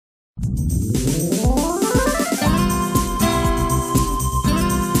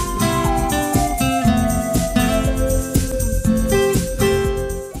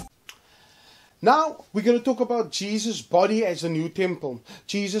Now, we're going to talk about Jesus' body as a new temple.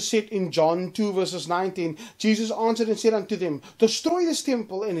 Jesus said in John 2 verses 19, Jesus answered and said unto them, destroy this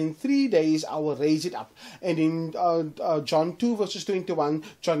temple, and in 3 days I will raise it up. And in John 2 verses 21,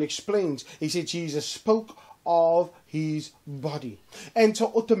 John explains, he said Jesus spoke of his body. And so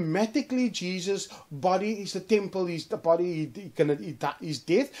automatically Jesus' body is the temple, is the body, his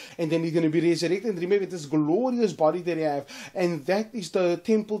death, and then he's going to be resurrected. And remember this glorious body that he have, and that is the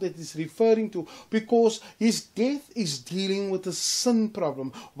temple that is referring to, because his death is dealing with the sin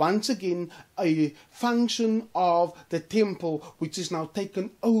problem. Once again, a function of the temple which is now taken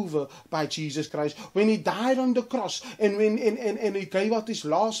over by Jesus Christ. When he died on the cross, and when and he gave out his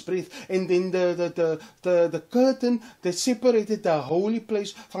last breath, and then the curtain that separated the holy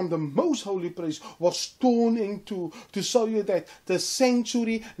place from the most holy place was torn into, to show you that the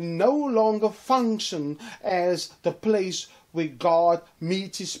sanctuary no longer functioned as the place where God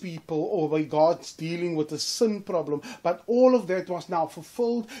meets his people, or where God's dealing with the sin problem, but all of that was now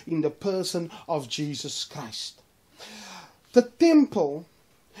fulfilled in the person of Jesus Christ. The temple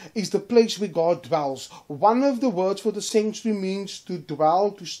is the place where God dwells. One of the words for the sanctuary means to dwell,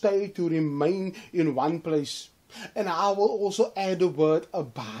 to stay, to remain in one place. And I will also add the word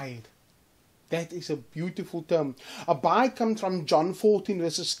abide. That is a beautiful term. Abide comes from John 14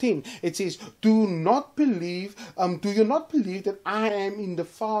 verses 10. It says, do you not believe that I am in the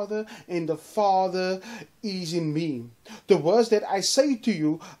Father and the Father is in me? The words that I say to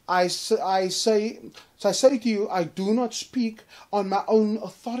you, I say to you, I do not speak on my own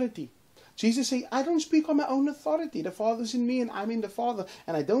authority. Jesus said, I don't speak on my own authority. The Father's in me and I'm in the Father.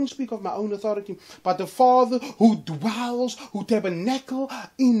 And I don't speak of my own authority. But the Father who dwells, who tabernacle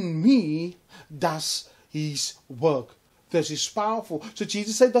in me, does his work. This is powerful. So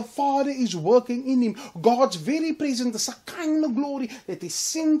Jesus said the Father is working in him. God's very presence, the Shekinah glory that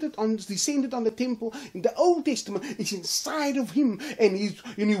descended on the temple in the Old Testament is inside of him. And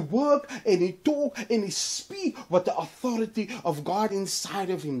he work and he talk and he speak with the authority of God inside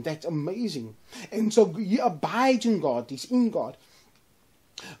of him. That's amazing. And so he abides in God. He's in God.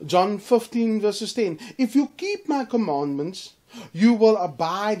 John 15 verses 10. If you keep my commandments, you will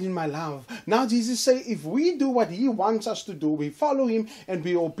abide in my love. Now Jesus say, if we do what he wants us to do, we follow him and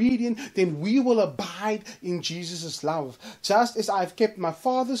be obedient, then we will abide in Jesus' love. Just as I've kept my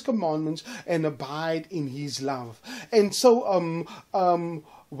Father's commandments and abide in his love. And so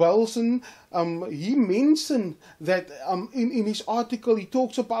Wilson, he mentioned that in his article, he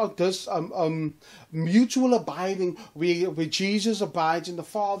talks about this mutual abiding, where Jesus abides in the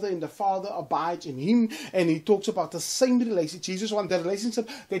Father and the Father abides in him, and he talks about the same relationship. Jesus wants the relationship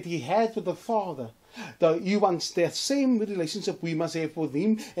that he had with the Father. He wants that same relationship we must have with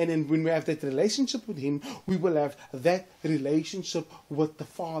him, and then when we have that relationship with him, we will have that relationship with the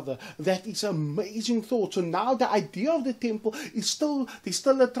Father. That is an amazing thought. So now the idea of the temple is there's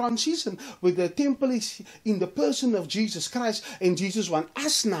still a transition, where the temple is in the person of Jesus Christ, and Jesus wants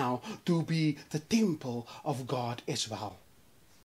us now to be the temple of God as well.